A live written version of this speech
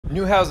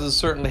New houses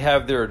certainly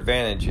have their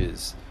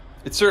advantages.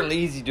 It's certainly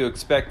easy to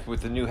expect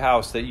with a new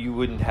house that you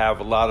wouldn't have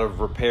a lot of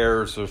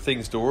repairs or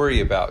things to worry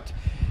about.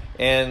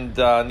 And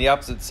on the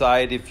opposite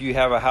side, if you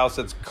have a house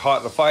that's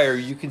caught in a fire,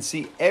 you can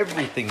see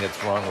everything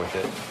that's wrong with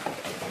it.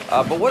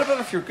 But what about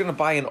if you're going to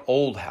buy an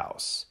old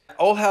house?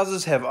 Old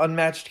houses have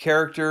unmatched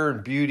character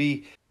and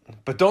beauty,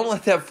 but don't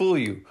let that fool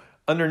you.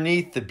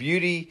 Underneath the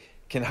beauty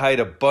can hide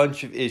a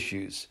bunch of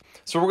issues.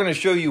 So we're going to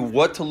show you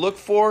what to look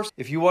for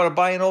if you want to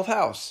buy an old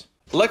house.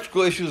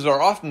 Electrical issues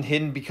are often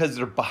hidden because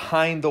they're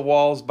behind the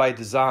walls by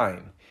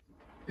design.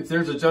 If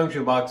there's a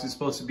junction box, it's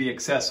supposed to be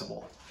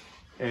accessible.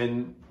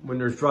 And when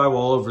there's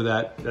drywall over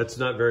that, that's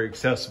not very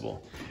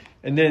accessible.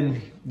 And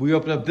then we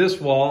opened up this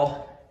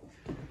wall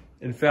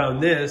and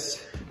found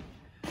this.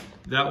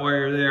 That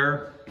wire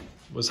there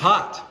was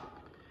hot.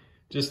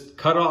 Just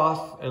cut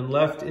off and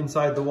left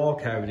inside the wall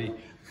cavity.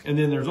 And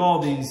then there's all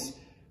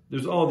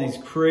these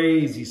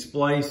crazy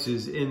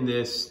splices in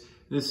this.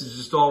 This is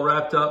just all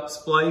wrapped up,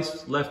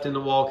 spliced, left in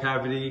the wall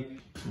cavity,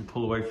 and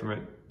pull away from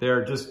it.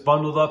 They're just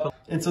bundled up.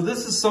 And so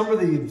this is some of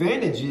the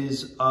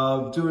advantages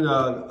of doing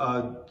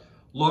a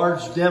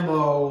large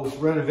demo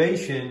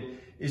renovation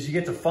is you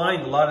get to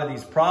find a lot of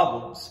these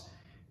problems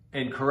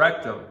and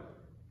correct them.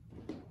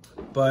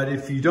 But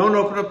if you don't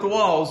open up the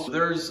walls,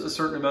 there's a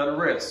certain amount of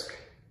risk.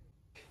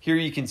 Here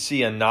you can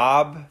see a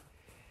knob,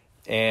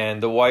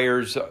 and the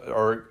wires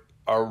are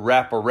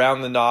wrap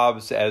around the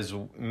knobs as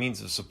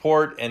means of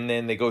support, and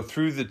then they go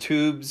through the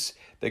tubes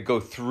that go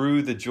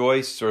through the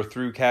joists or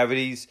through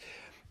cavities,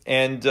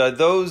 and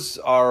those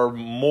are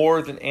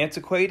more than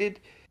antiquated.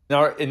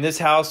 Now in this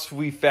house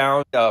we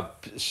found a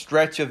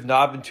stretch of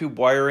knob and tube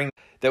wiring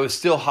that was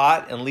still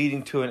hot and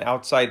leading to an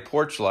outside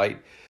porch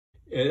light.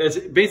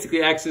 It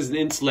basically acts as an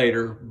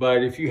insulator,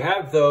 but if you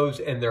have those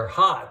and they're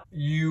hot,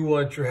 you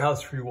want your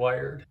house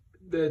rewired.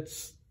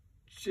 That's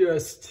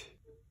just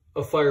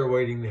a fire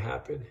waiting to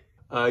happen.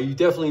 You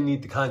definitely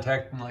need to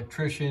contact an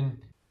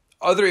electrician.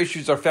 Other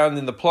issues are found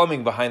in the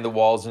plumbing behind the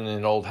walls in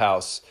an old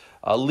house.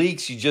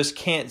 Leaks you just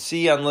can't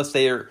see unless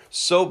they are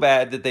so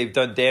bad that they've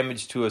done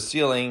damage to a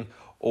ceiling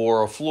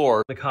or a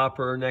floor. The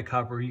copper, and that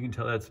copper, you can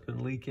tell that's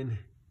been leaking.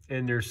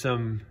 And there's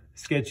some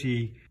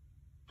sketchy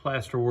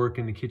plaster work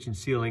in the kitchen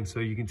ceiling, so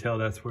you can tell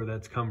that's where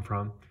that's come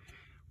from.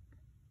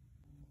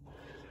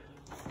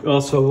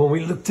 Also, when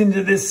we looked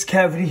into this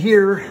cavity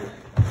here,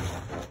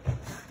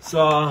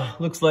 saw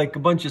looks like a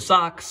bunch of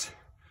socks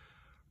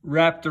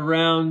wrapped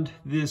around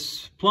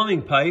this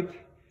plumbing pipe.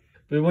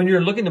 But when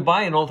you're looking to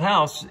buy an old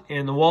house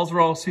and the walls are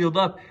all sealed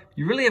up,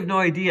 you really have no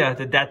idea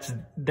that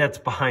that's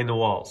behind the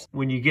walls.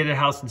 When you get a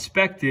house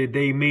inspected,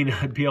 they may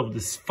not be able to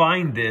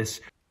find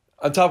this.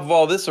 On top of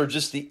all this are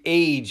just the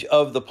age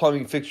of the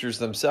plumbing fixtures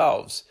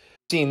themselves.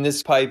 Seeing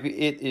this pipe,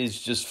 it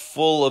is just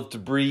full of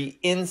debris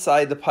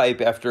inside the pipe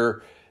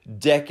after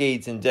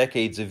decades and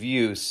decades of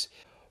use.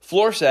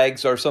 Floor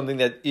sags are something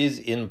that is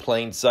in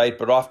plain sight,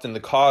 but often the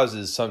cause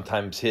is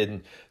sometimes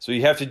hidden. So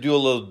you have to do a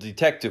little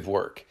detective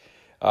work.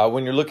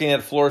 When you're looking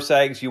at floor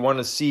sags, you want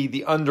to see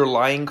the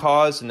underlying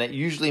cause, and that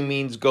usually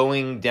means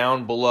going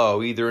down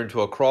below, either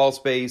into a crawl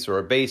space or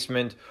a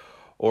basement,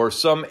 or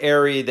some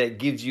area that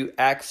gives you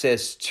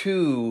access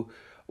to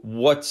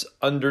what's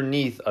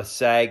underneath a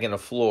sag in a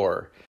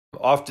floor.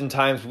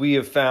 Oftentimes we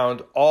have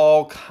found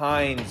all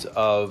kinds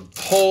of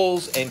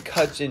holes and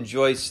cuts and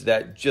joists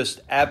that just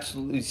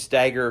absolutely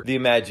stagger the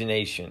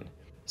imagination.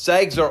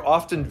 Sags are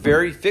often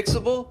very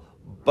fixable,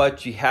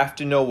 but you have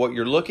to know what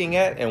you're looking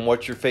at and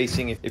what you're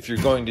facing if you're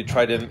going to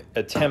try to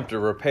attempt a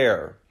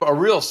repair. A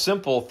real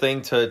simple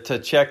thing to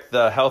check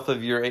the health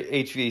of your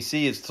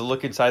HVAC is to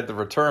look inside the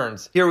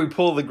returns. Here we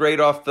pull the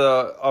grate off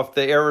the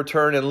air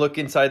return and look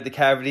inside the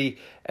cavity,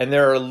 and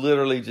there are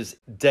literally just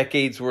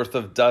decades worth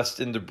of dust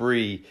and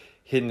debris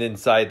hidden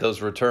inside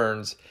those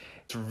returns.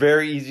 It's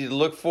very easy to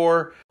look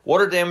for.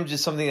 Water damage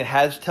is something that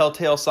has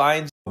telltale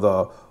signs.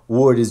 The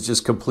wood is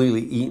just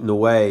completely eaten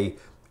away,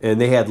 and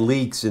they had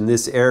leaks in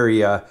this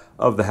area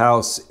of the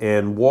house,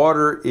 and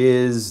water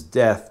is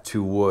death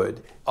to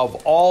wood. Of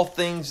all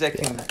things that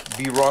can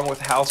be wrong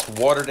with a house,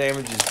 water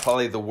damage is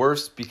probably the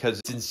worst because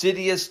it's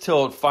insidious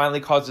till it finally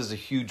causes a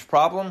huge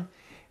problem.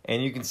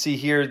 And you can see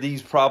here,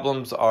 these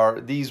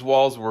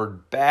walls were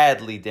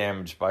badly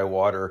damaged by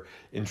water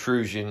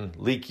intrusion,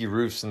 leaky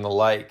roofs, and the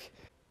like.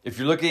 If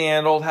you're looking at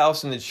an old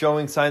house and it's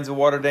showing signs of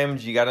water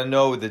damage, you got to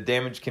know the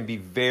damage can be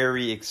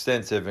very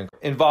extensive and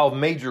involve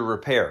major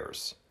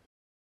repairs.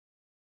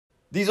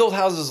 These old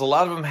houses, a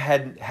lot of them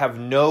have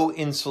no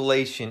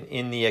insulation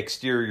in the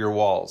exterior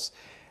walls.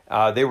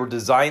 They were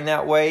designed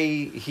that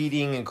way.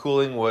 Heating and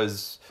cooling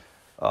was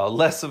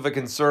less of a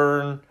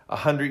concern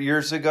 100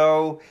 years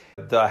ago.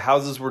 The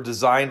houses were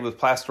designed with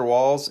plaster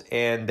walls,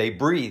 and they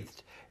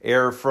breathed.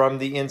 Air from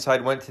the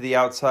inside went to the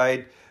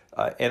outside,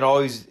 and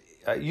always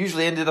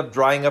usually ended up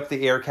drying up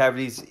the air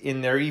cavities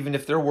in there, even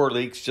if there were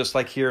leaks, just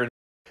like here.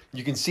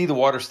 You can see the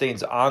water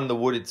stains on the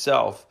wood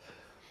itself.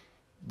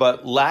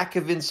 But lack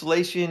of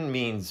insulation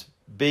means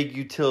big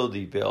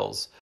utility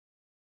bills,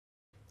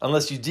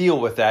 unless you deal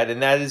with that,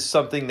 and that is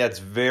something that's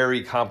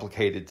very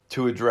complicated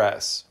to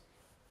address.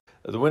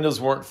 The windows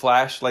weren't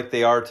flashed like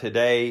they are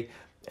today,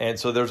 and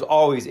so there's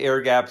always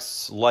air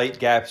gaps, light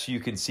gaps you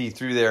can see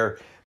through there.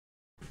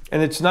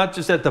 And it's not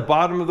just at the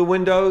bottom of the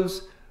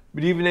windows,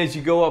 but even as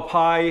you go up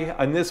high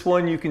on this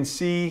one, you can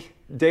see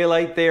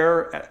daylight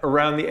there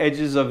around the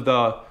edges of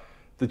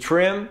the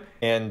trim.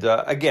 And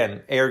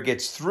again, air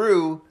gets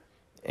through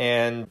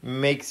and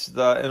makes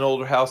an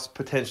older house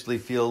potentially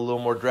feel a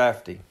little more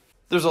drafty.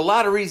 There's a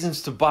lot of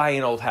reasons to buy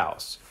an old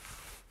house.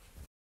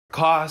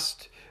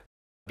 Cost,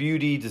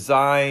 beauty,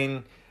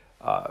 design,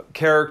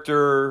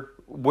 character,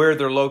 where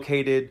they're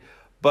located.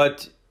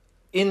 But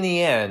in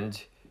the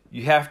end,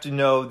 you have to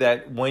know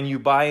that when you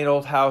buy an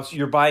old house,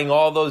 you're buying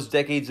all those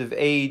decades of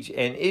age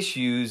and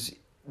issues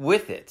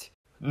with it.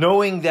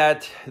 Knowing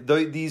that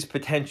these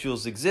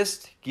potentials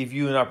exist give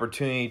you an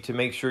opportunity to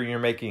make sure you're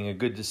making a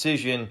good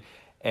decision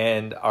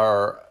and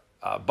are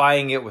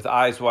buying it with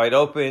eyes wide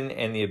open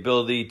and the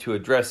ability to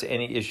address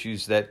any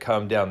issues that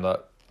come down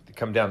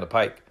the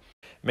pike.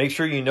 Make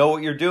sure you know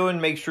what you're doing.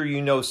 Make sure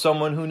you know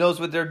someone who knows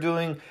what they're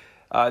doing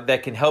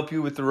that can help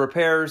you with the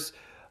repairs.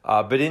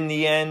 But in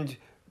the end,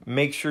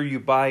 make sure you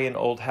buy an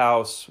old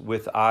house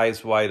with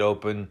eyes wide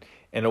open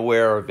and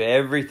aware of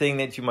everything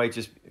that you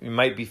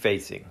might be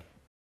facing.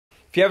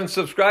 If you haven't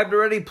subscribed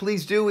already,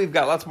 please do. We've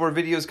got lots more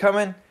videos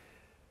coming.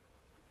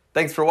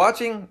 Thanks for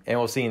watching, and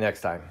we'll see you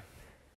next time.